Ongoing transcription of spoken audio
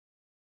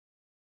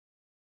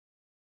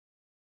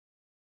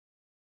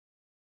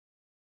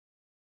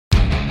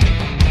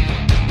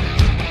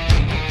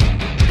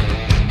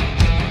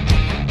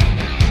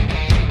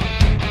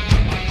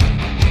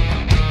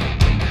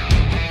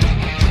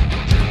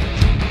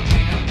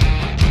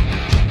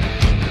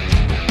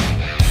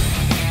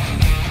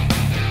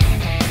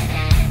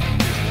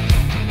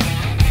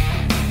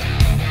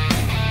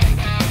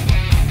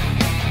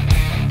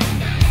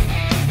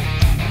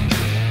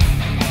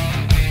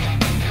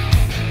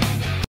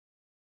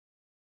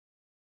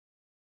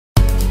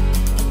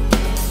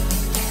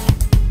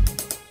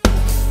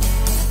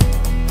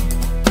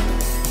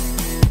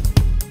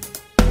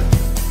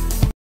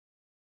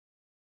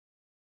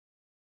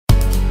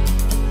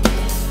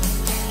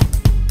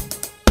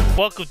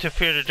Welcome to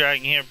Fear the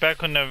Dragon here,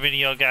 back with another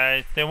video,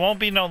 guys. There won't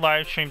be no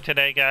live stream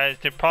today, guys.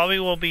 There probably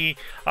will be.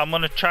 I'm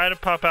gonna try to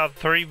pop out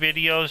 3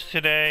 videos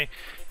today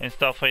and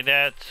stuff like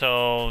that.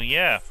 So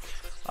yeah,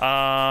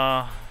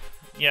 I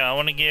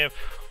want to give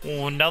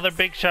another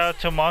big shout out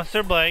to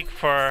Monster Blake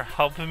for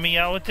helping me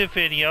out with the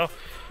video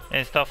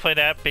and stuff like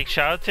that. Big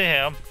shout out to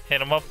him.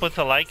 Hit him up with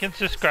a like and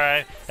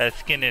subscribe. That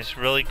skin is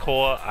really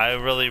cool. I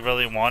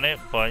really want it.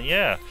 But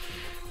yeah,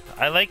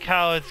 I like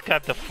how it's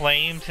got the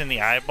flames in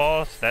the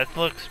eyeballs. That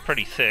looks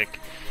pretty sick.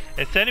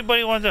 If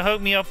anybody wants to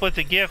hook me up with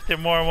a gift, they're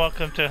more than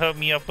welcome to hook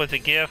me up with a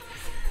gift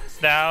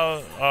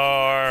now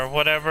or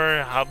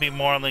whatever. I'll be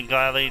more than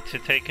gladly to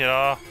take it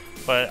off.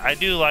 But I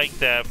do like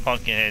that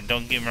pumpkin head,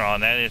 don't get me wrong,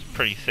 that is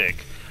pretty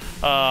sick.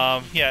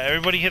 Yeah,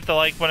 everybody hit the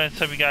like button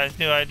so you guys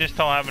knew. I just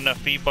don't have enough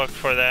V-Bucks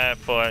for that,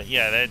 but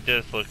yeah, that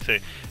just looks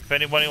sick. If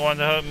anybody wants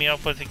to hook me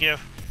up with a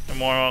gift, they're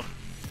more than welcome.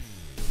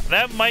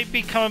 That might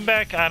be coming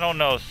back, I don't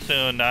know,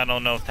 soon. I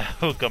don't know if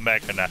that will come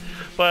back or not.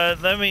 But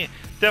let me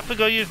definitely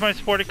go use my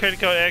supporter credit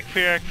code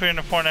XFEARX in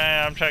the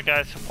Fortnite. I'm trying,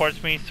 guys,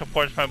 supports me,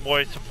 supports my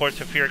boys, supports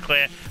the Fear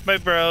Clan, my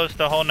bros,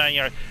 the whole 9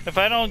 yards. If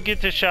I don't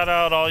get to shout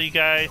out all you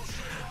guys,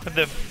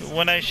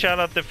 when I shout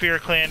out the Fear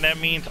Clan, that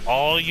means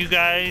all you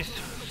guys.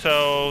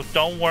 So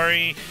don't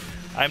worry,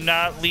 I'm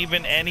not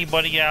leaving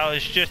anybody out.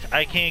 It's just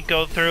I can't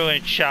go through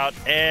and shout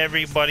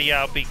everybody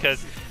out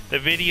because the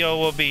video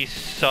will be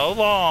so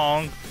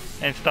long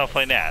and stuff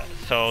like that.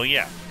 So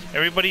yeah,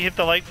 everybody hit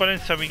the like button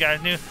so you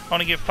guys knew. I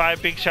want to give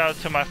 5 big shout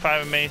outs to my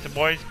 5 amazing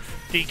boys: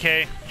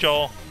 DK,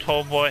 Joel,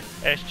 Tollboy,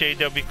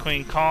 SJW,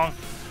 Queen Kong.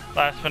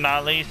 Last but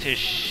not least is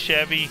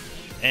Chevy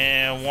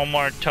and one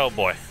more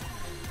Tollboy.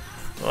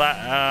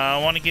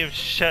 I want to give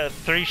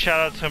 3 shout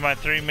outs to my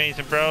 3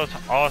 amazing bros: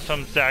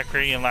 Awesome,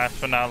 Zachary, and last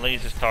but not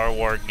least is Star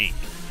Wars Geek.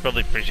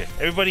 Really appreciate it.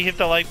 Everybody hit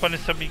the like button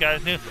so you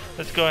guys knew.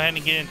 Let's go ahead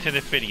and get into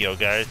this video,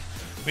 guys.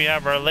 We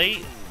have our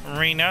late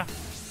arena,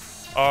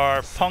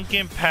 our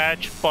pumpkin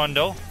patch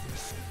bundle.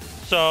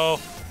 So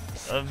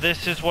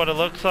this is what it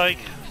looks like.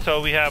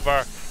 So we have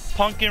our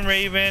pumpkin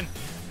raven,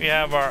 we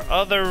have our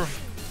other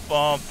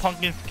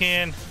pumpkin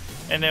skin,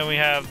 and then we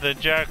have the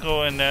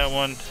jackal, and that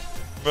one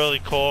really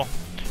cool.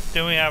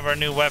 Then we have our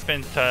new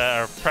weapons,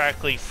 our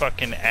practically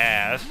fucking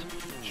ass,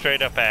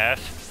 straight up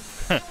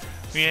ass.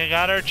 We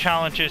got our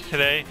challenges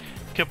today: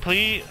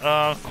 complete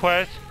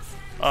quest,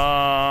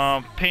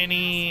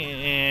 penny,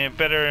 and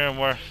better and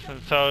worse.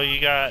 So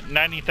you got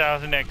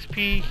 90,000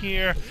 XP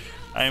here.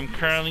 I'm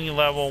currently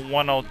level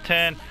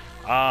 1010.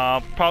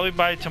 Probably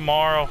by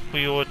tomorrow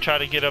we will try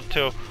to get up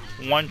to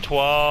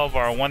 112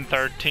 or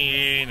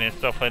 113 and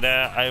stuff like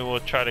that. I will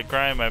try to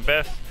grind my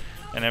best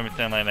and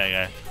everything like that,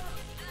 guys.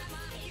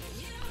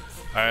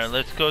 Alright,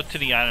 let's go to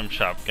the item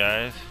shop,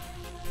 guys.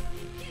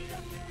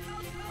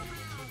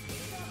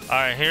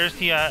 Alright, here's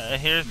the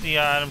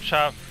item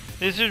shop.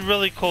 This is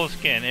really cool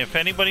skin. If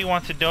anybody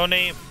wants to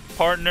donate,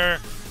 partner,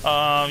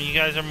 you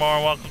guys are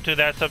more welcome to.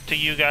 That's up to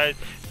you guys.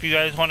 If you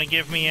guys want to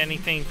give me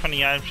anything from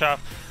the item shop,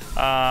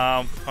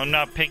 I'm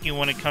not picky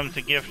when it comes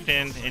to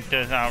gifting. It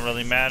does not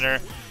really matter.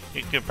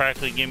 You could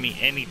practically give me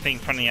anything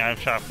from the item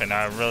shop and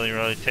I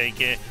really take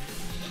it.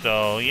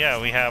 So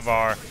yeah, we have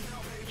our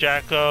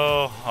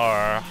Jacko,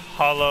 our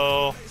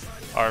Hollow,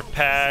 our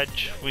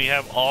Patch. We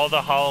have all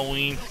the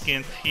Halloween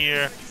skins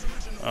here.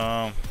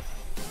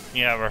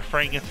 You have our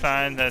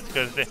Frankenstein. That's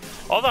good.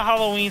 All the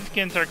Halloween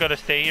skins are gonna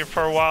stay here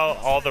for a while.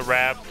 All the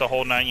wraps, the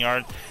whole 9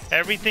 yards.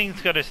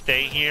 Everything's gonna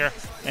stay here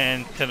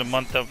until the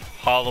month of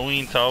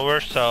Halloween's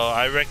over. So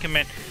I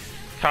recommend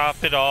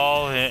cop it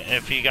all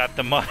if you got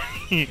the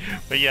money.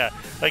 But yeah,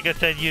 like I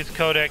said, use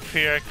code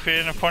XFEARX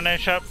in the Fortnite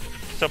shop.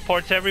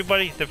 Supports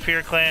everybody. The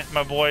Fear Clan,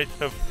 my boys,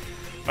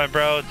 my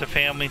bros, the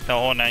family, the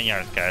whole 9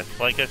 yards, guys.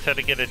 Like I said,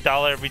 I get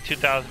 $1 every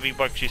 2,000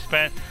 V-Bucks you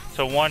spend.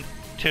 So 1,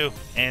 2,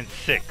 and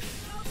 6.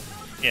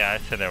 Yeah, I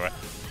said that right.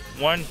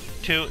 1,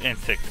 2, and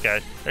 6,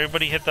 guys.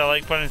 Everybody hit the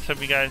like button so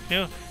you guys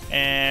knew.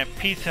 And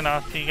peace, and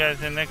I'll see you guys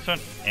in the next one.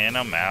 And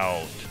I'm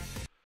out.